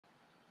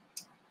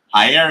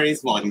Hi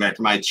Aries, welcome back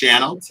to my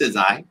channel. Tis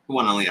I, the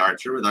one and only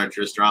Archer with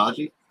Archer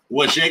Astrology.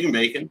 What's shaking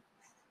bacon?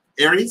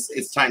 Aries,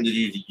 it's time to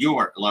do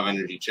your love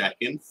energy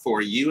check-in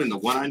for you and the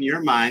one on your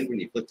mind when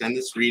you clicked on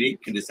this reading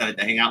and decided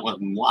to hang out with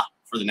moi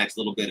for the next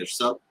little bit or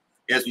so.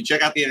 As we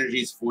check out the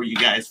energies for you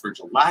guys for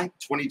July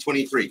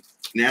 2023.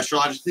 And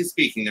astrologically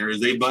speaking, there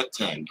is a butt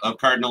ton of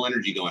cardinal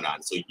energy going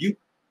on. So you,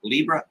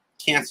 Libra,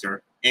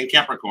 Cancer, and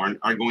Capricorn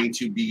are going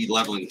to be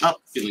leveling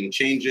up, feeling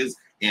changes,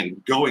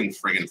 and going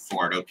friggin'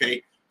 for it,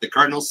 okay? The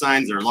cardinal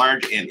signs are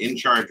large and in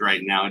charge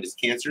right now. It is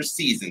Cancer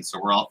season, so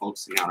we're all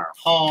focusing on our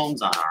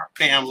homes, on our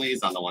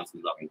families, on the ones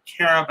we love and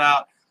care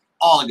about,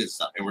 all the good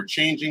stuff. And we're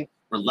changing,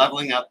 we're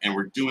leveling up, and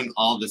we're doing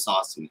all this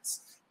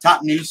awesomeness.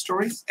 Top news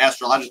stories,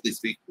 astrologically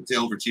speaking,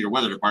 over to your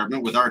weather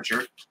department with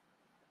Archer.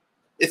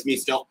 It's me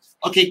still.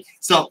 Okay,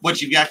 so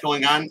what you've got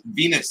going on,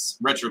 Venus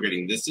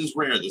retrograding. This is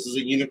rare. This is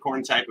a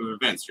unicorn type of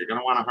event. So you're going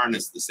to want to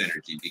harness this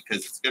energy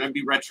because it's going to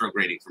be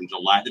retrograding from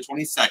July the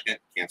 22nd,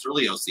 Cancer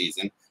Leo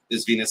season.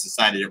 This Venus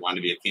decided it wanted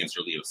to be a Cancer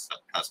Leo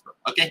cusper.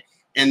 Okay,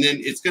 and then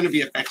it's going to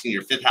be affecting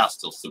your 5th house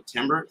till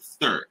September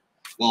 3rd.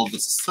 Well, the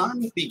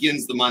sun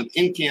begins the month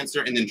in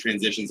Cancer and then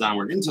transitions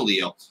onward into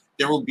Leo.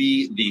 There will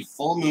be the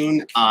full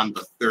moon on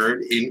the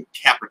 3rd in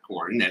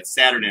Capricorn. That's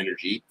Saturn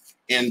energy.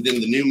 And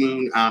then the new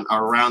moon on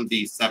around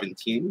the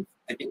 17th,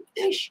 I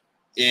think-ish,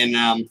 in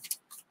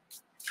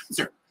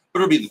Cancer. But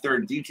it'll be the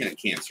 3rd decan of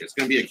Cancer. It's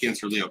going to be a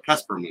Cancer Leo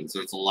cusper moon.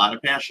 So it's a lot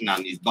of passion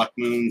on these buck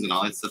moons and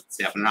all that stuff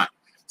that's happening on.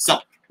 So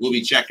we'll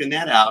be checking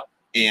that out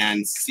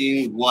and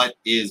seeing what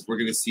is, we're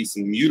going to see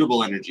some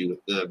mutable energy with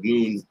the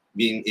moon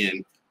being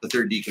in the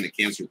 3rd decan of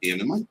Cancer at the end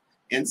of the month.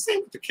 And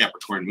same with the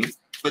Capricorn moon.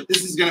 But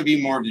this is going to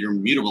be more of your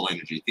mutable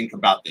energy. Think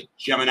about the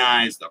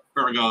Geminis, the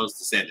Virgos,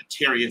 the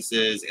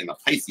Sagittariuses, and the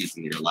Pisces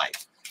in your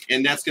life.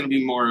 And that's going to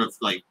be more of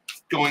like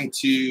going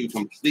to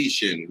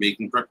completion,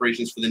 making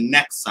preparations for the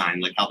next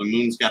sign, like how the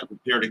moon's got to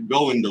prepare to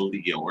go into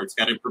Leo, or it's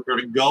got to prepare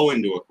to go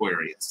into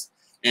Aquarius.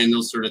 And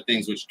those sort of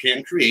things, which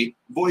can create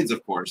voids,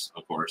 of course,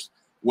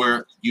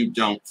 where you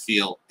don't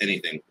feel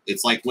anything.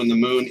 It's like when the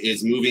moon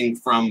is moving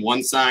from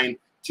one sign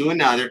to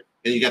another,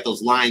 and you got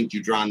those lines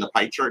you draw on the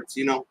pie charts,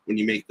 you know, when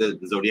you make the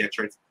zodiac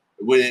charts.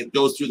 When it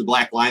goes through the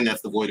black line,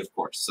 that's the void, of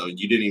course. So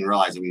you didn't even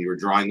realize it when you were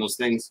drawing those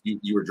things.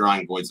 You were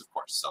drawing voids, of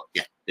course. So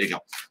yeah, there you go.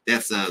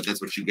 That's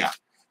what you got.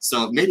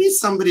 So maybe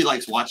somebody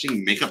likes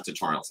watching makeup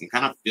tutorials. I'm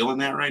kind of feeling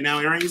that right now,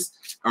 Aries,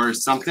 or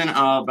something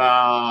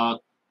about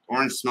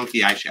orange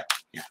smoky eyeshadow.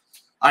 Yeah.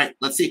 All right,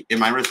 let's see.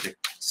 Am I realistic?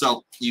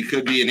 So you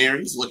could be an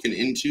Aries looking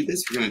into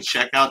this. We're going to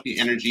check out the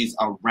energies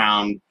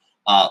around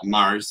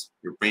Mars,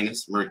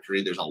 Uranus,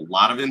 Mercury. There's a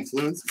lot of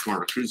influence. It's more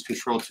of a cruise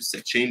control to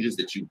set changes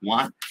that you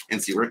want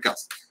and see where it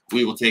goes.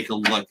 We will take a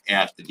look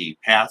at the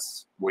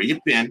past, where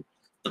you've been,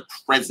 the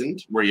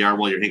present, where you are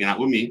while you're hanging out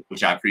with me,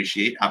 which I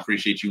appreciate. I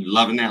appreciate you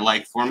loving that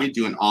like for me,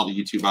 doing all the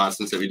YouTube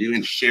awesomeness that we do,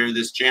 and share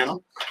this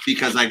channel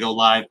because I go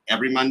live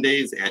every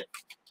Mondays at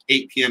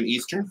 8 p.m.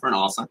 Eastern for an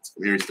all signs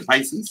from Aries to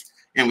Pisces.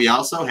 And we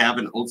also have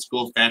an old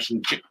school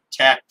fashioned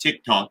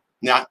TikTok,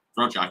 not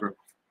throat chakra,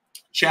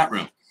 chat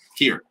room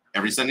here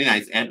every Sunday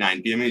nights at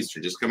 9 p.m.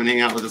 Eastern. Just come and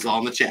hang out with us all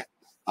in the chat.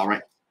 All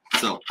right.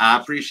 So I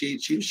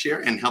appreciate you. Share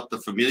and help the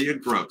familia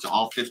grow. To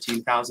all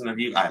 15,000 of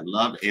you, I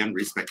love and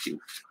respect you.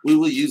 We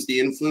will use the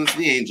Influence of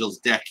the Angels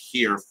deck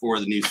here for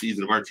the new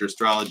season of Archer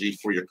Astrology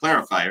for your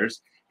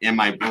clarifiers and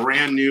my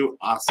brand new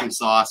awesome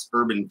sauce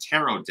Urban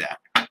Tarot deck,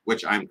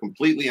 which I'm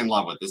completely in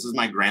love with. This is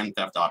my Grand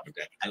Theft Auto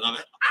deck. I love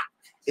it.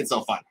 It's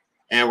so fun.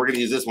 And we're going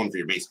to use this one for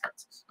your base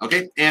cards.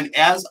 Okay? And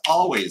as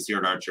always here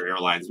at Archer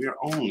Airlines, we are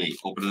only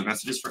open to the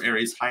messages for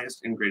Aries'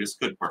 highest and greatest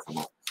good, por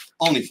favor.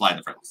 Only fly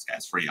the friendly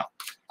skies for y'all.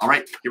 All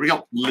right, here we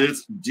go.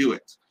 Let's do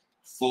it.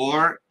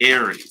 For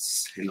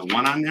Aries, and the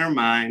one on their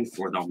mind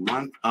for the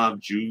month of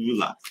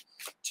July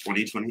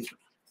 2023.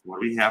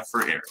 What do we have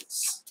for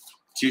Aries?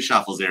 2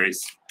 shuffles,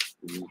 Aries.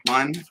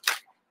 1.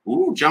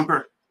 Ooh,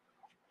 jumper.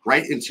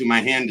 Right into my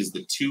hand is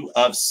the 2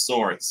 of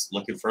Swords.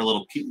 Looking for a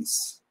little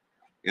peace.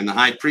 And the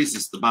High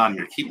Priestess at the bottom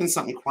here. Keeping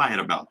something quiet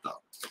about, though.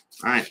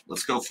 All right,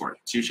 let's go for it.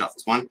 2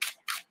 shuffles. 1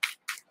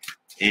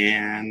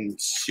 and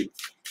 2.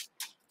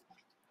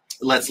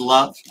 Let's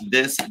love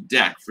this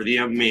deck for the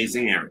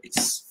amazing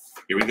Aries.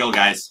 Here we go,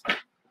 guys.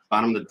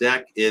 Bottom of the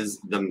deck is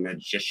the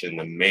Magician,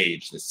 the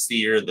Mage, the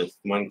Seer, the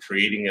one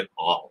creating it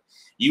all.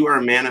 You are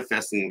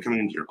manifesting and coming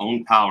into your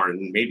own power,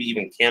 and maybe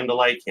even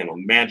candlelight, candle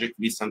magic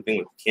could be something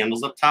with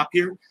candles up top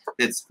here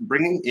that's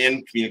bringing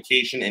in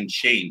communication and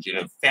change in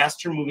a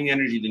faster moving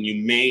energy than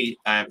you may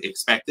have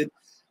expected.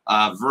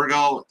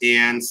 Virgo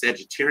and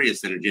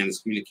Sagittarius energy in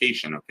this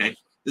communication, okay?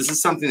 This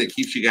is something that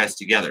keeps you guys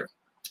together.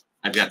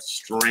 I've got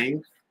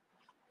strength,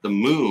 the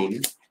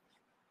Moon,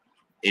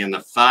 and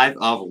the 5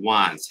 of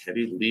Wands.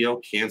 Heavy Leo,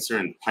 Cancer,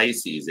 and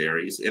Pisces,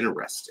 Aries.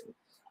 Interesting.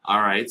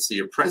 All right, so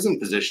your present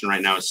position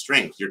right now is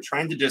strength. You're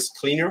trying to just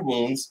clean your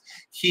wounds,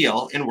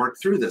 heal, and work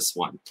through this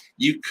one.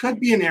 You could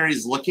be an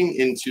Aries looking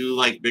into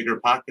like bigger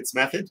pockets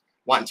method,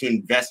 wanting to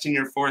invest in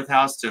your 4th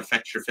house to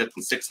affect your 5th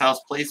and 6th house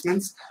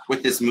placements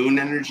with this moon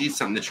energy,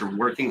 something that you're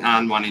working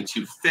on, wanting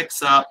to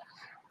fix up,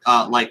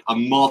 like a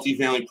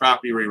multifamily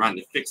property where you're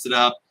wanting to fix it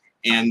up,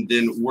 and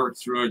then work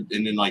through it.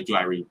 And then like, do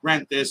I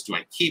re-rent this? Do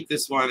I keep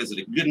this one? Is it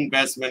a good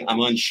investment? I'm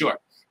unsure.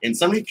 And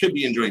somebody could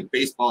be enjoying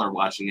baseball or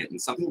watching it. And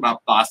something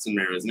about Boston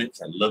there, isn't it?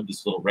 I love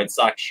this little Red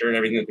Sox shirt,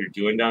 everything that they're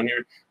doing down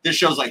here. This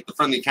shows like the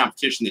friendly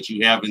competition that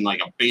you have in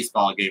like a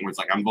baseball game where it's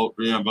like, I'm voting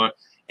for you,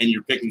 and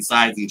you're picking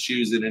sides and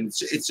choosing. And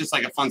it's just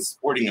like a fun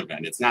sporting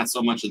event. It's not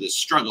so much of this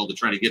struggle to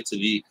try to get to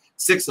the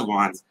Six of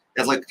Wands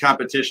as like the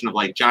competition of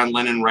like John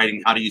Lennon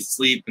writing How Do You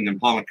Sleep and then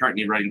Paul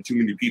McCartney writing Too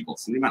Many People.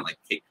 So they might like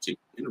Cake too.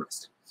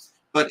 Interesting.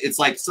 But it's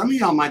like some of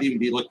y'all might even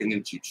be looking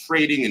into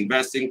trading,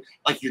 investing,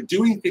 like you're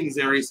doing things,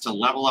 Aries, to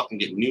level up and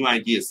get new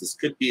ideas. This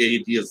could be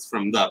ideas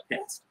from the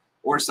past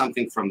or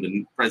something from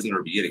the present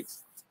or beginning.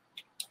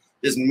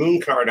 This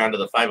moon card onto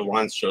the Five of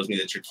Wands shows me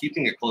that you're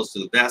keeping it close to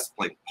the vest,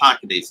 like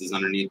pocket aces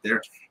underneath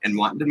there, and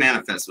wanting to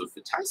manifest. So if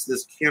it ties to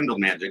this candle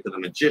magic of the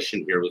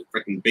magician here with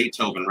freaking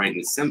Beethoven writing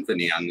a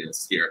symphony on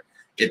this here,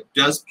 it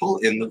does pull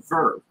in the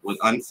verb with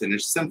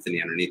unfinished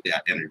symphony underneath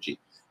that energy.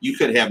 You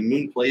could have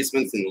moon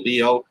placements in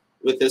Leo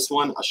with this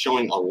one,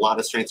 showing a lot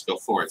of strength to go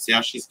forward. See how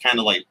she's kind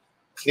of like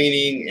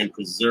cleaning and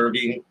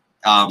preserving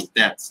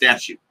that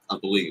statue of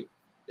the Leo.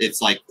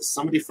 It's like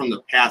somebody from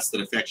the past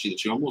that affects you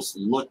that you almost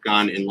look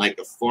on in like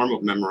a form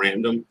of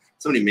memorandum.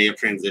 Somebody may have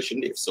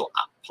transitioned. If so,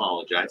 I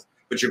apologize.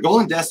 But your goal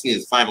and destiny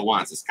is Five of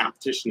Wands. This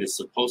competition is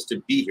supposed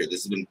to be here.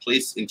 This has been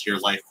placed into your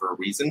life for a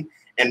reason.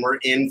 And we're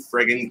in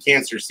friggin'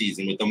 Cancer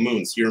season with the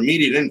moon. So your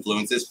immediate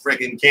influence is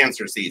friggin'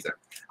 Cancer season.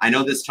 I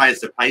know this ties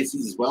to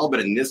Pisces as well, but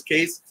in this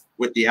case,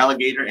 with the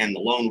alligator and the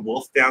lone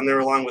wolf down there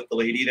along with the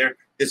lady there,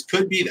 this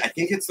could be, I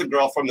think it's the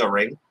girl from The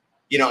Ring.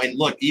 You know, and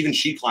look, even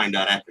she climbed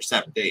out after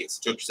 7 days.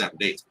 It took her 7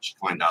 days, but she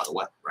climbed out of the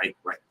web, right?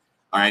 Right.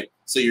 All right.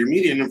 So your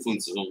immediate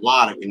influence is a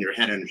lot of in your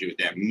head energy with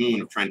that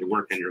moon of trying to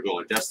work on your goal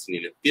or destiny.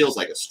 And it feels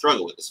like a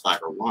struggle with this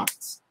Five of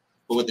Wands.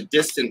 But with the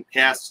distant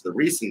past to the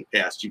recent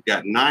past, you've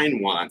got 9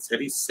 Wands,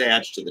 heavy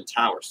Sag to the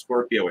Tower,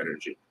 Scorpio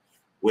energy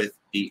with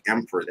the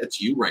Emperor.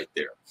 That's you right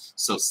there.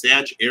 So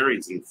Sag,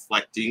 Aries,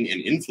 inflecting and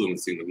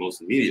influencing the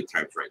most immediate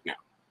times right now.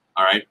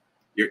 All right.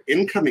 Your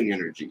incoming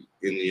energy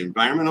in the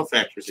environmental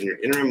factors and your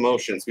inner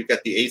emotions. We've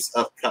got the Ace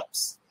of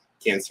Cups,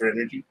 Cancer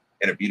energy,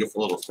 and a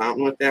beautiful little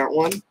fountain with that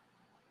one.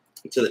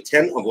 To the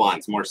 10 of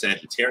Wands, more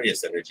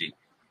Sagittarius energy,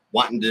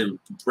 wanting to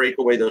break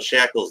away those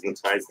shackles and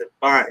the ties that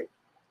bind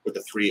with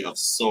the 3 of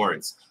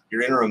Swords.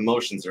 Your inner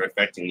emotions are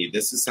affecting you.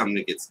 This is something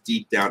that gets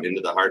deep down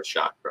into the heart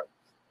chakra.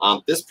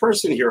 This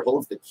person here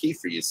holds the key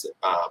for you.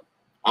 I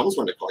almost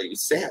wanted to call you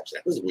Sag.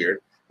 That was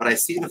weird. But I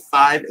see the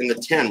 5 and the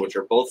 10, which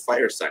are both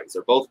fire signs.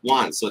 They're both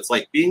Wands. So it's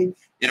like being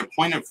in a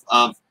point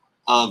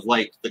of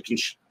like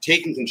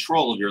taking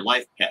control of your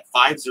life path.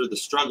 5s are the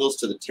struggles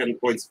to the 10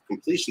 points of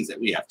completions that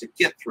we have to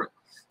get through.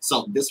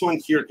 So this one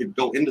here could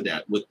go into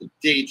that with the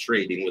day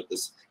trading, with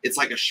this. It's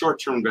like a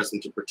short-term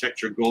investment to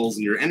protect your goals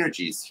and your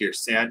energies here,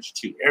 Sag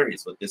to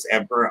Aries, with this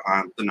Emperor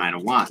on the 9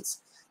 of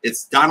Wands.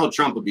 It's Donald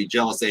Trump would be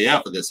jealous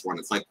AF of this one.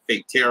 It's like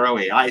fake tarot,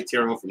 AI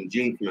tarot from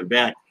June coming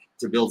back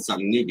to build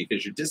something new,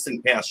 because your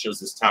distant past shows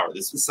this tower.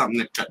 This is something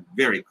that cut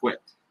very quick.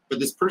 But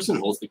this person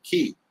holds the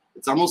key.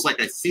 It's almost like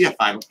I see a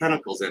 5 of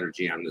Pentacles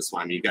energy on this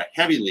one. You've got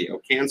heavy Leo,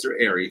 Cancer,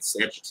 Aries,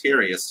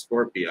 Sagittarius,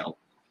 Scorpio.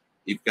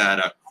 You've got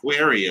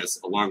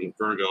Aquarius along with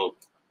Virgo.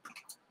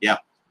 Yeah,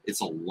 it's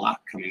a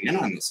lot coming in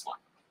on this one.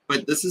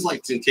 But this is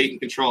like taking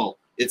control.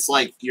 It's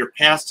like your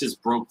past has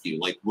broke you,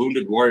 like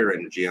wounded warrior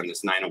energy on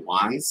this 9 of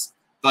Wands.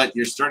 But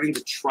you're starting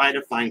to try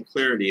to find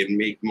clarity and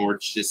make more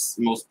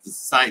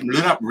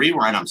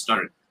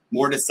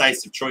more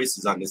decisive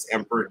choices on this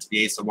Emperor to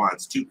the Ace of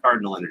Wands. 2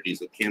 cardinal energies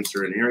with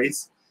Cancer and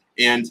Aries.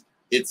 And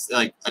it's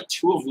like a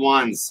 2 of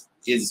Wands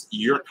is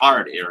your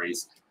card,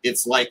 Aries.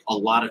 It's like a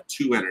lot of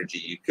 2 energy.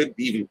 You could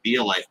even be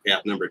a life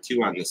path number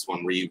 2 on this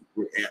one, where you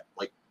have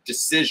like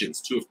decisions,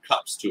 2 of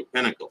Cups, 2 of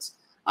Pentacles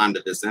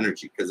onto this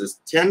energy. Because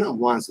it's 10 of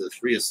Wands to the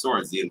 3 of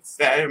Swords. The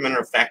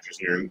environmental factors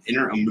in your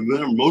inner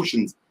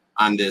emotions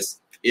on this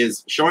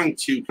is showing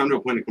to come to a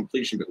point of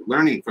completion, but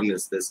learning from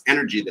this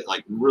energy that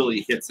like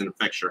really hits and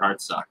affects your heart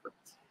chakra.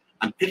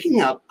 I'm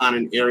picking up on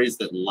an Aries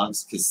that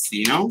loves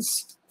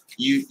casinos.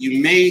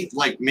 You may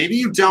like, maybe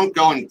you don't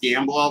go and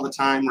gamble all the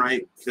time,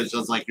 right? Because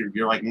it's like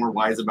you're like more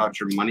wise about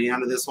your money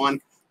onto this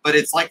one. But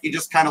it's like you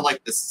just kind of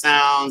like the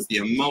sounds, the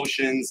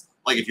emotions.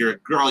 Like if you're a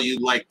girl, you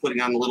like putting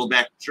on the little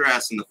back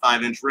dress and the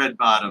 5-inch red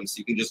bottoms. So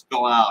you can just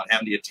go out,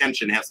 have the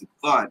attention, have some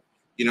fun.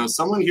 You know,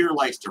 someone here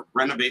likes to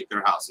renovate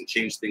their house and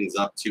change things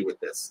up too with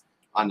this.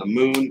 On the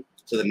moon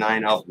to the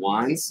 9 of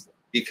Wands,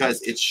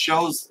 because it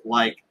shows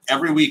like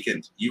every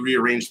weekend you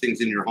rearrange things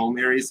in your home,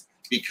 Aries,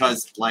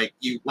 because like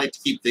you like to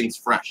keep things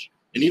fresh.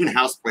 And even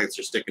houseplants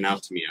are sticking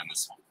out to me on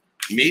this one.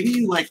 Maybe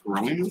you like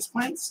growing these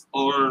plants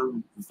or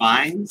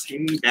vines,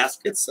 hanging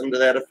baskets, some to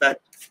that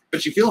effect.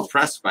 But you feel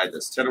oppressed by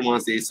this. 10 of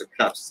Wands, the Ace of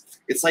Cups.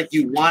 It's like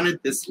you wanted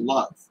this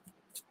love.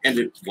 And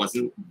it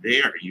wasn't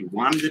there. You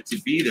wanted it to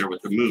be there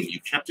with the moon. You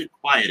kept it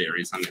quiet,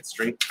 Aries, on that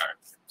strength card.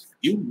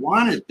 You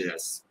wanted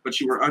this, but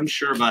you were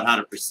unsure about how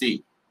to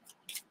proceed.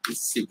 Let's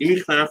see. Give me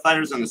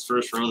clarifiers on this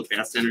first row. The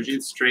past energy,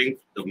 the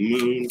strength, the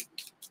moon,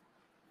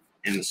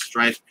 and the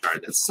strife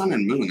card. That's sun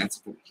and moon. That's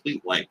a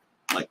complete like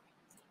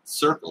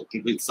circle,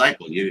 complete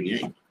cycle, yin and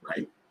yang,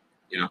 right?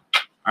 You know?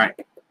 All right.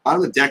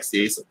 Bottom of the deck's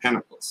the Ace of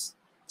Pentacles.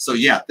 So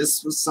yeah,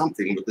 this was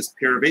something with this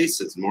pair of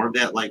aces, more of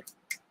that like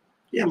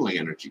gambling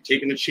energy,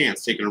 taking a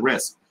chance, taking a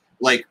risk.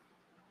 Like,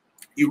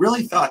 you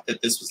really thought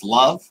that this was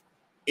love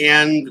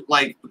and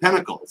like the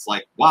Pentacles.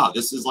 Like, wow,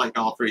 this is like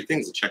all three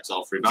things. It checks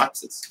all three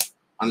boxes.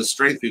 On the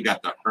strength, we've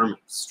got the Hermit,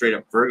 straight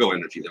up Virgo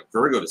energy. The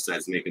Virgo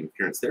decides to make an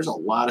appearance. There's a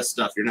lot of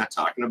stuff you're not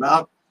talking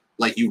about.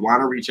 Like, you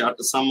want to reach out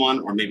to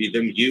someone, or maybe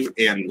them, you,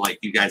 and like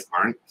you guys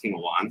aren't. King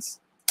of Wands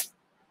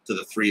to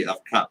the Three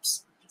of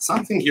Cups.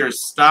 Something here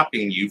is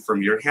stopping you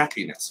from your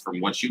happiness,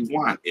 from what you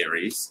want,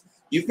 Aries.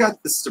 You've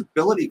got the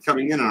stability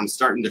coming in, and I'm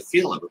starting to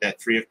feel it with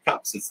that Three of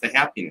Cups. It's the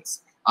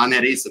happiness. On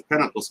that Ace of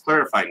Pentacles,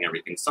 clarifying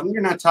everything. Something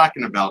you're not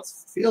talking about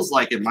feels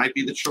like it might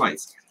be the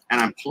choice. And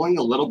I'm pulling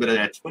a little bit of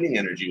that twinning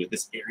energy with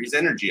this Aries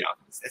energy out.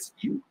 That's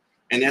you.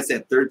 And that's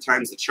that third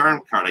time's the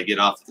charm card I get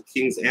off the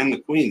Kings and the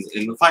Queens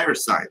in the fire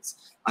signs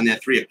on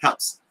that Three of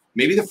Cups.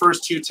 Maybe the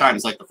first two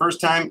times, like the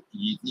first time,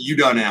 you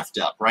done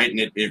effed up, right? And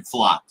it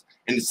flopped.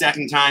 And the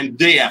second time,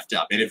 they effed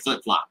up and it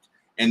flip-flopped.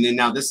 And then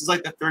now this is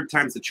like the third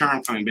time's the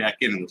charm coming back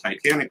in the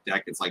Titanic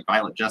deck. It's like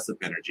Violet Jessup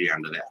energy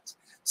onto that.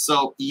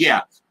 So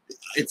yeah,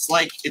 it's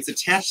like it's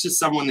attached to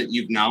someone that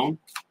you've known.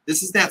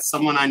 This is that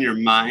someone on your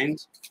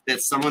mind.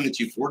 That's someone that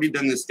you've already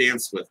done this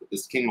dance with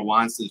this King of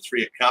Wands to the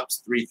Three of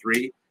Cups,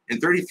 3-3.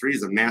 And 33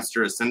 is a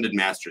master, ascended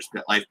master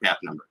life path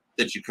number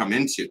that you come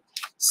into.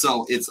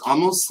 So it's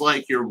almost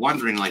like you're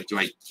wondering, like, do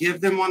I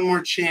give them one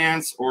more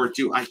chance or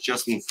do I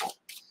just move forward?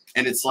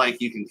 And it's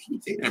like you can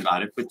keep thinking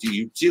about it, but do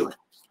you do it?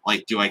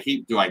 Like, do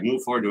I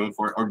move forward,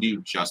 or do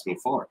you just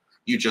move forward?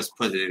 You just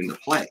put it into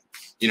play.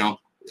 You know,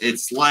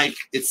 it's like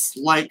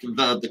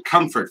the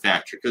comfort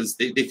factor, because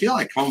they feel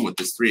like home with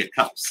this Three of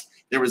Cups.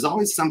 There was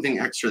always something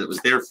extra that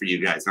was there for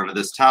you guys under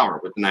this tower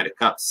with the Knight of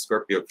Cups,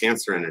 Scorpio,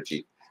 Cancer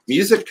energy.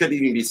 Music could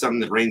even be something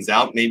that rains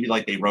out. Maybe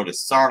like they wrote a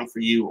song for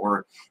you,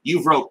 or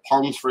you wrote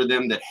poems for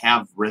them that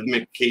have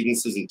rhythmic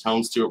cadences and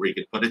tones to it where you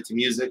could put it to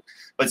music.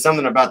 But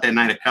something about that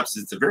Knight of Cups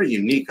is it's a very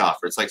unique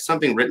offer. It's like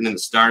something written in the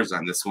stars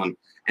on this one.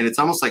 And it's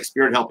almost like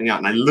spirit helping out.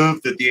 And I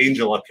love that the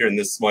angel up here in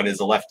this one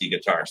is a lefty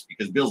guitarist,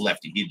 because Bill's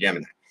lefty, he's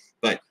Gemini.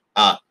 But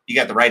you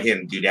got the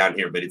right-handed dude down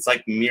here. But it's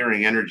like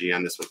mirroring energy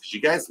on this one, because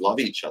you guys love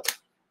each other.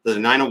 The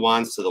Nine of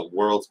Wands to the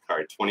World's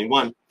card,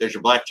 21. There's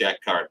your Blackjack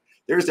card.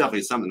 There's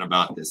definitely something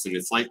about this. And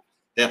it's like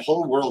that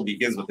whole world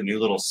begins with a new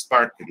little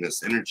spark in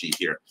this energy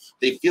here.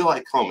 They feel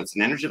like home. It's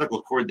an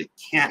energetical cord that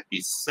can't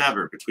be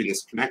severed between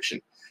this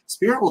connection.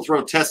 Spirit will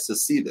throw tests to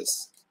see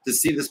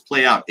this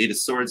play out. Eight of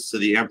Swords to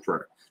the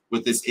Emperor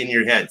with this in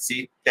your head.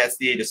 See, that's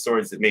the Eight of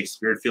Swords that makes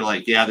Spirit feel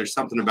like, yeah, there's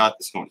something about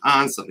this going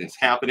on. Something's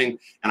happening.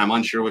 And I'm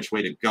unsure which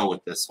way to go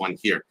with this one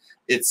here.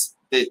 It's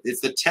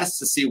the test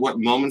to see what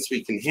moments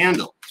we can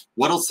handle.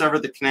 What'll sever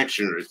the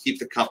connection or keep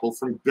the couple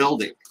from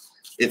building.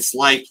 It's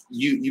like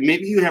you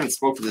maybe you haven't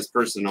spoken to this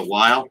person in a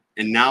while,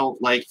 and now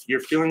like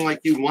you're feeling like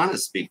you want to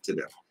speak to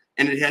them.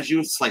 And it has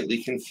you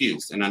slightly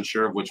confused and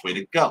unsure of which way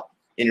to go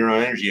in your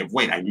own energy of,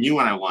 wait, I knew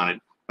what I wanted,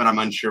 but I'm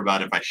unsure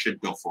about if I should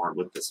go forward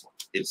with this one.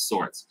 It's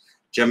Swords.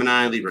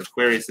 Gemini, Libra,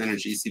 Aquarius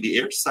energy. See, the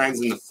air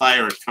signs in the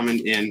fire are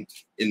coming in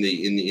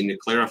the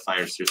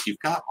clarifiers here. So you've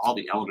got all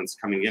the elements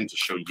coming in to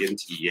show yin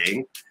to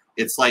yang.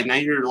 It's like now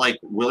you're like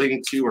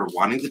willing to or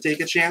wanting to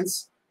take a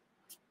chance.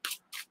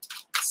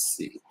 Let's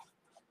see.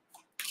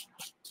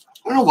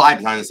 I don't know why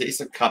behind this Ace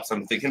of Cups,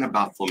 I'm thinking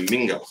about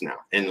flamingos now.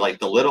 And like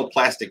the little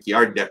plastic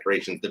yard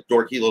decorations, the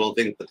dorky little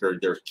things, but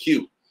they're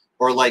cute.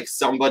 Or like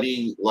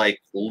somebody like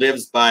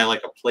lives by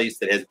like a place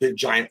that has big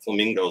giant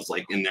flamingos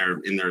like in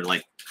their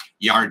like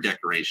yard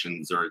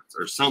decorations or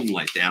something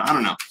like that. I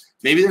don't know.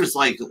 Maybe there's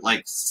like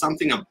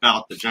something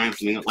about the giant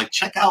flamingo. Like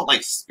check out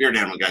like spirit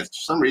animal guys. For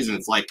some reason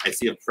it's like I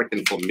see a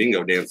freaking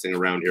flamingo dancing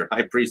around here.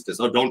 High Priestess.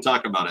 Oh, don't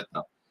talk about it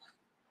though.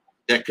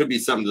 That could be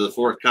something to the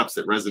Four of Cups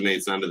that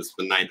resonates onto this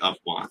the Knight of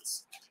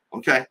Wands.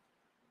 Okay.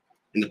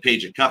 And the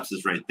Page of Cups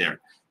is right there.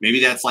 Maybe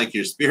that's like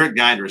your spirit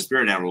guide or a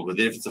spirit animal. But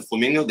if it's a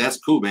flamingo, that's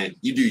cool, man.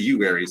 You do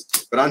you, Aries.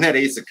 But on that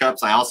Ace of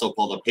Cups, I also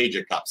pulled a Page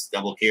of Cups.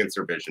 Double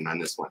Cancer vision on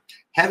this one.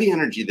 Heavy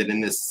energy that in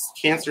this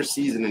Cancer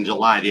season in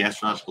July, the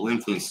astrological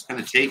influence is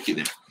going to take you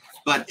there.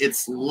 But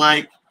it's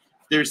like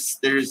there's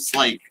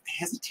like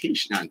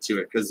hesitation onto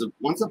it. Because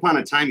once upon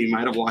a time, you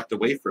might have walked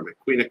away from it.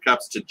 Queen of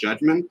Cups to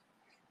Judgment.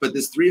 But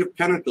this Three of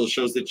Pentacles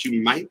shows that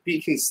you might be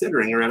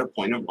considering or at a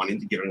point of wanting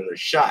to give it another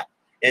shot.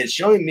 And it's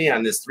showing me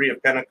on this Three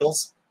of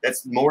Pentacles,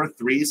 that's more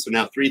threes. So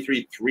now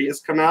 333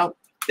 has come out,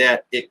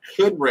 that it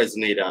could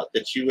resonate out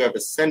that you have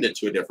ascended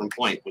to a different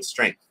point with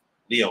strength.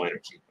 Leo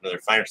energy, another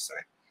fire sign.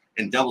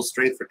 And double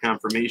strength for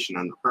confirmation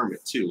on the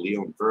Hermit too,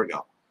 Leo and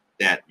Virgo.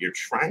 That you're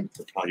trying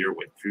to propel your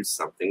way through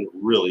something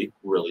really,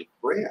 really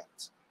grand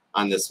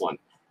on this one.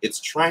 It's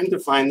trying to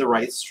find the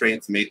right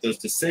strength to make those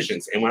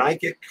decisions. And when I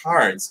get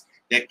cards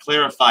that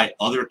clarify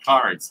other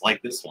cards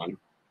like this one,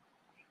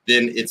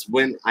 then it's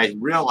when I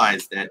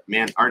realize that,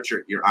 man,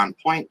 Archer, you're on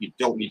point. You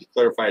don't need to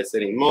clarify this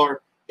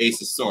anymore.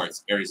 Ace of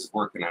Swords. Aries is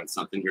working on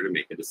something here to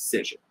make a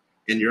decision.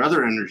 And your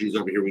other energies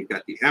over here, we've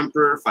got the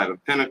Emperor, Five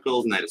of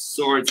Pentacles, Knight of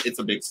Swords. It's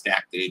a big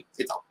stack, dude.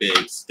 It's a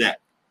big stack.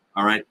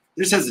 All right.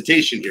 There's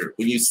hesitation here.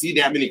 When you see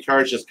that many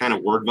cards just kind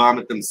of word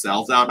vomit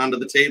themselves out onto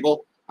the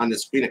table on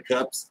this Queen of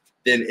Cups,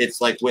 then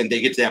it's like when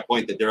they get to that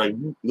point that they're like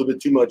a little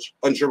bit too much,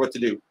 unsure what to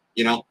do,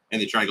 you know,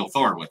 and they try to go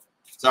forward with it.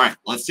 So, all right,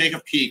 let's take a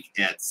peek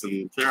at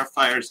some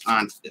clarifiers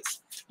onto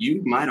this.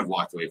 You might have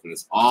walked away from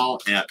this all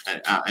at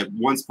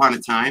once upon a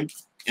time.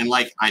 And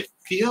like, I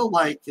feel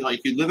like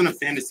you live in a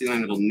fantasy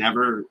land that'll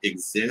never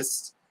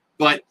exist,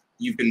 but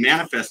you've been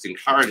manifesting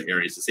hard,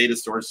 Aries. The Eight of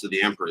Swords to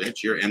the Emperor,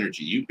 that's your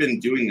energy. You've been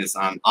doing this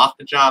on off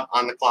the job,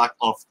 on the clock,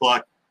 off the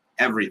clock,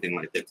 everything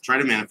like that. Try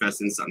to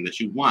manifest in something that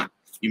you want.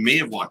 You may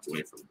have walked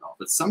away from it all,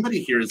 but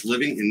somebody here is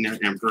living in their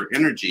Emperor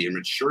energy and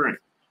maturing.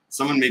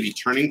 Someone may be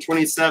turning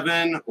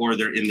 27, or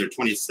they're in their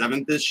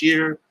 27th this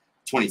year.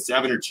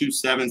 27 or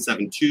 27,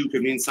 72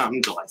 could mean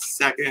something. July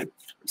 2nd.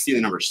 I see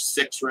the number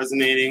 6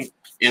 resonating.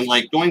 And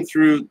like going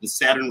through the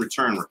Saturn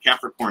return where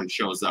Capricorn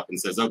shows up and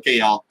says, okay,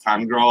 y'all,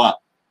 time to grow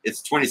up.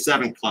 It's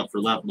 27 club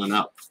for leveling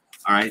up.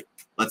 All right,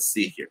 let's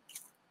see here.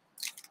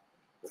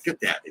 Look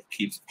at that. It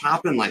keeps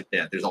popping like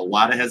that. There's a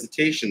lot of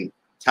hesitation.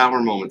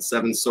 Tower moment,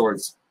 7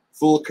 swords.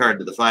 Fool card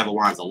to the 5 of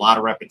wands. A lot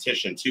of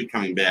repetition, 2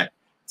 coming back.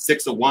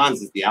 6 of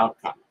wands is the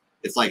outcome.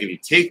 It's like if you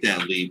take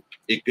that leap,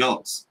 it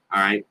goes.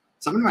 All right.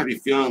 Someone might be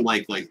feeling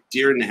like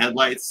deer in the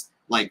headlights.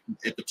 Like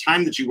at the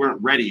time that you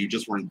weren't ready, you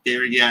just weren't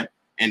there yet.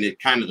 And it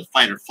kind of the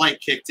fight or flight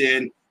kicked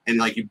in. And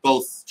like you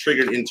both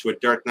triggered into a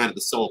dark night of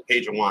the soul,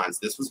 Page of Wands.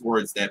 This was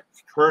words that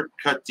hurt,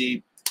 cut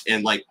deep,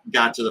 and like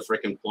got to the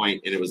freaking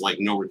point, and it was like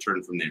no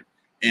return from there.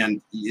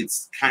 And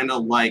it's kind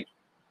of like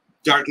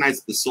dark nights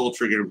of the soul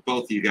triggered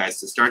both of you guys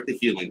to start the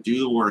healing, do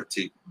the work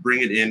to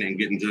bring it in and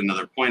get into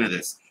another point of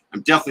this.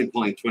 I'm definitely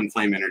pulling twin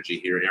flame energy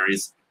here,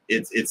 Aries.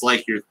 It's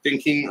like you're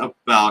thinking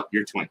about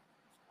your twin.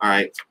 All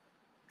right.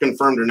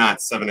 Confirmed or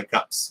not, 7 of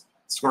Cups.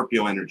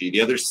 Scorpio energy, the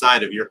other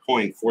side of your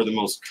coin for the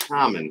most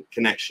common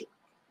connection.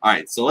 All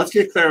right, so let's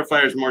get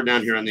clarifiers more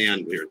down here on the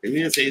end here. Give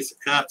me this Ace of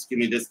Cups. Give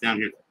me this down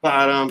here at the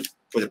bottom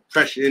for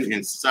depression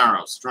and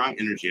sorrow. Strong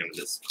energy under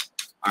this.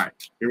 All right,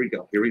 here we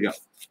go. Here we go.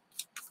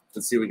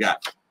 Let's see what we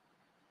got.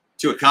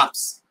 2 of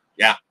Cups.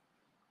 Yeah.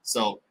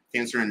 So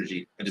Cancer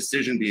energy, a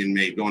decision being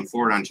made going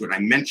forward onto it. I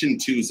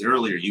mentioned 2s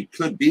earlier. You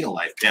could be a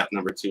life path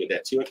number 2 with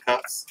that 2 of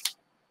Cups,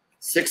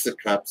 6 of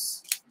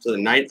Cups, to the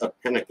Knight of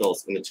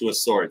Pentacles and the 2 of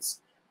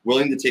Swords.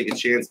 Willing to take a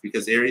chance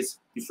because Aries,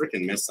 you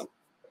freaking miss them.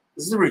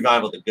 This is a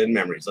revival of the good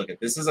memories. Look,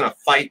 this isn't a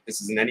fight.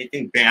 This isn't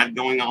anything bad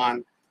going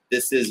on.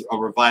 This is a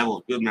revival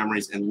of good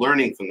memories and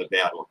learning from the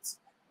bad ones.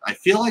 I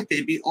feel like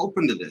they'd be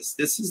open to this.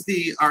 This is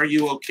the "Are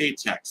you okay?"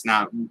 text.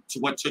 Now, to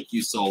what took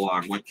you so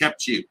long? What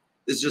kept you?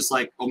 It's just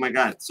like, oh my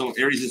God. So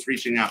Aries is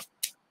reaching out.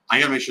 I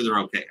gotta make sure they're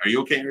okay. Are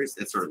you okay, Aries?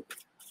 That sort of thing.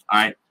 All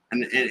right.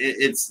 And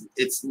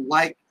it's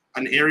like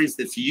an Aries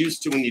that's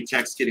used to when you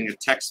text getting a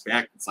text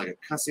back. It's like a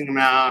cussing them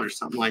out or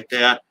something like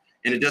that.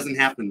 And it doesn't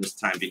happen this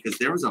time because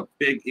there was a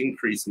big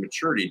increase in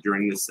maturity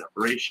during this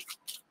separation.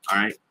 All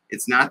right.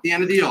 It's not the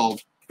end of the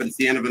old, but it's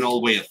the end of an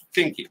old way of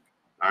thinking.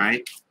 All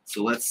right.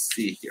 So let's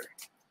see here.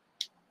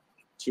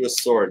 2 of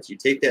Swords. You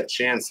take that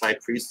chance, High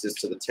Priestess,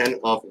 to the 10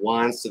 of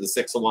Wands, to the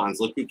 6 of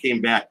Wands. Look who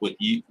came back with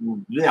you,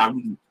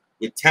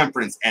 with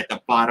Temperance at the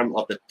bottom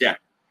of the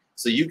deck.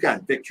 So you've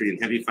got victory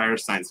and heavy fire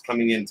signs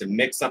coming in to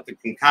mix up the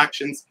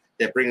concoctions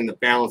that bring in the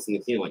balance and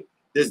the healing.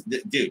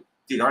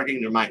 Dude,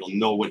 Archangel Michael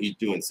know what he's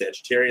doing.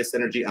 Sagittarius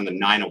energy on the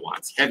 9 of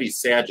Wands. Heavy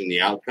Sag in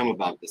the outcome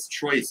about this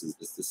choices,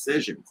 this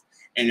decisions.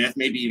 And that's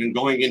maybe even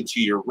going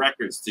into your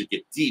records to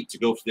get deep, to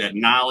go for that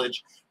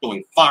knowledge,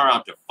 going far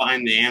out to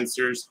find the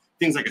answers.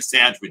 Things like a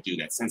Sag would do,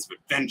 that sense of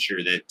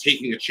adventure, that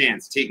taking a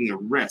chance, taking a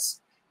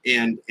risk,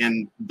 and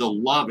the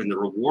love and the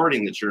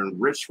rewarding that you're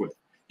enriched with.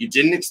 You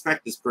didn't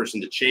expect this person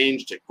to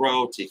change, to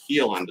grow, to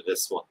heal under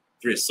this one.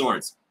 3 of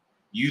Swords.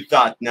 You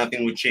thought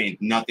nothing would change,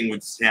 nothing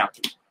would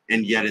happen.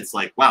 And yet it's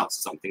like, wow,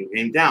 something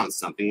came down,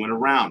 something went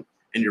around.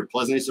 And you're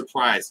pleasantly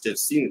surprised to have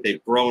seen that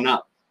they've grown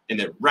up and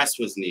that rest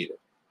was needed.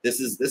 This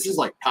is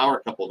like power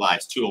couple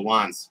vibes. 2 of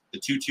Wands, the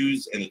 2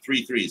 2s and the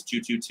 3 3s.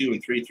 2 2 2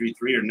 and 3 3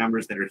 3 are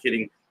numbers that are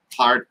hitting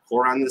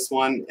hardcore on this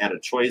one at a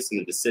choice and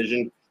a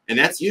decision. And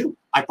that's you.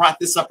 I brought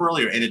this up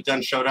earlier and it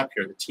done showed up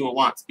here. The 2 of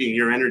Wands being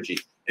your energy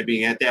and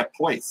being at that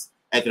place,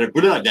 at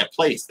that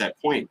place,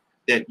 that point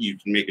that you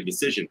can make a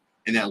decision.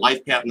 And that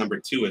life path number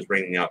 2 is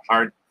ringing out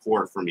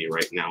hardcore for me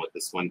right now with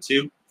this one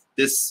too.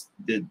 This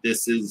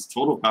is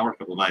total power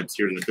couple vibes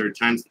here. And the 3rd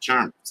time's the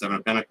charm. 7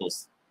 of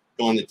Pentacles.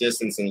 Going the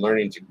distance and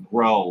learning to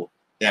grow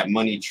that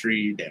money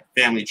tree, that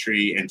family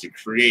tree, and to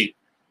create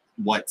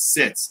what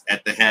sits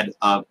at the head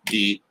of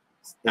the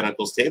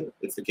Pentacles table.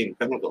 It's the King of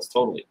Pentacles,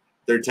 totally.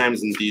 3rd time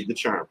is indeed the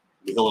charm.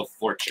 The Wheel of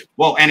Fortune.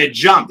 Whoa, and it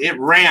jumped. It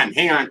ran.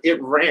 Hang on.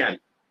 It ran.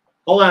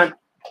 Hold on.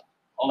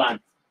 Hold on.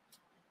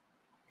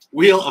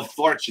 Wheel of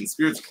Fortune.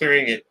 Spirit's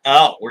clearing it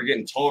out. We're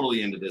getting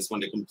totally into this one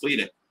to complete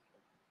it.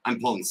 I'm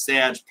pulling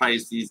Sag,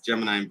 Pisces,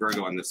 Gemini, and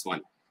Virgo on this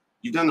one.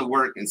 You've done the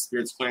work, and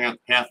Spirit's clearing out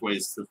the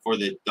pathways for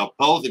the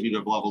both of you to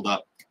have leveled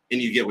up,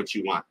 and you get what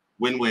you want.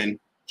 Win-win,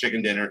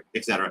 chicken dinner,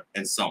 etc.,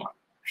 and so on.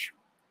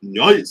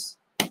 Nice.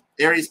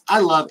 Aries, I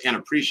love and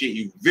appreciate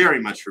you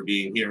very much for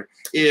being here.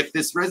 If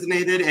this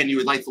resonated and you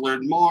would like to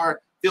learn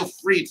more, feel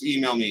free to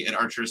email me at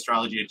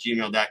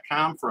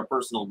archerastrology@gmail.com for a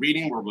personal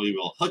reading where we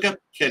will hook up,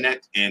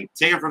 connect, and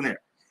take it from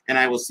there. And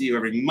I will see you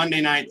every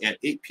Monday night at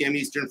 8 p.m.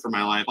 Eastern for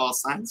my live all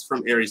signs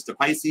from Aries to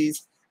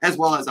Pisces, as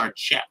well as our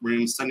chat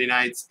room Sunday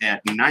nights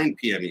at 9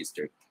 p.m.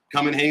 Eastern.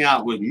 Come and hang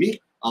out with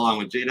me, along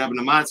with J-Dub and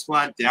the Mod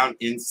Squad, down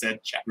in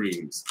said chat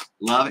rooms.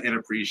 Love and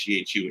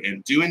appreciate you.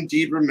 And do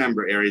indeed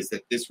remember, Aries,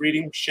 that this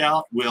reading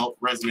will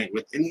resonate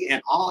with any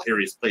and all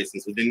Aries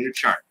placements within your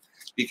chart,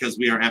 because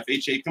we are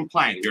FHA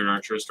compliant here at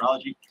Archer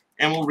Astrology,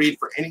 and will read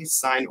for any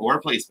sign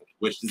or placement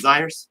which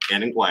desires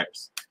and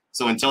inquires.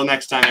 So until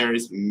next time,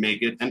 Aries,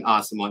 make it an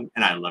awesome one,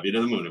 and I love you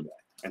to the moon and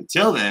back.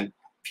 Until then,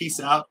 peace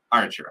out,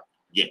 Archer.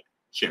 Yeah,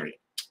 Chariot.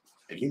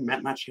 Have you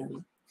met my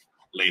chariot?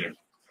 Later.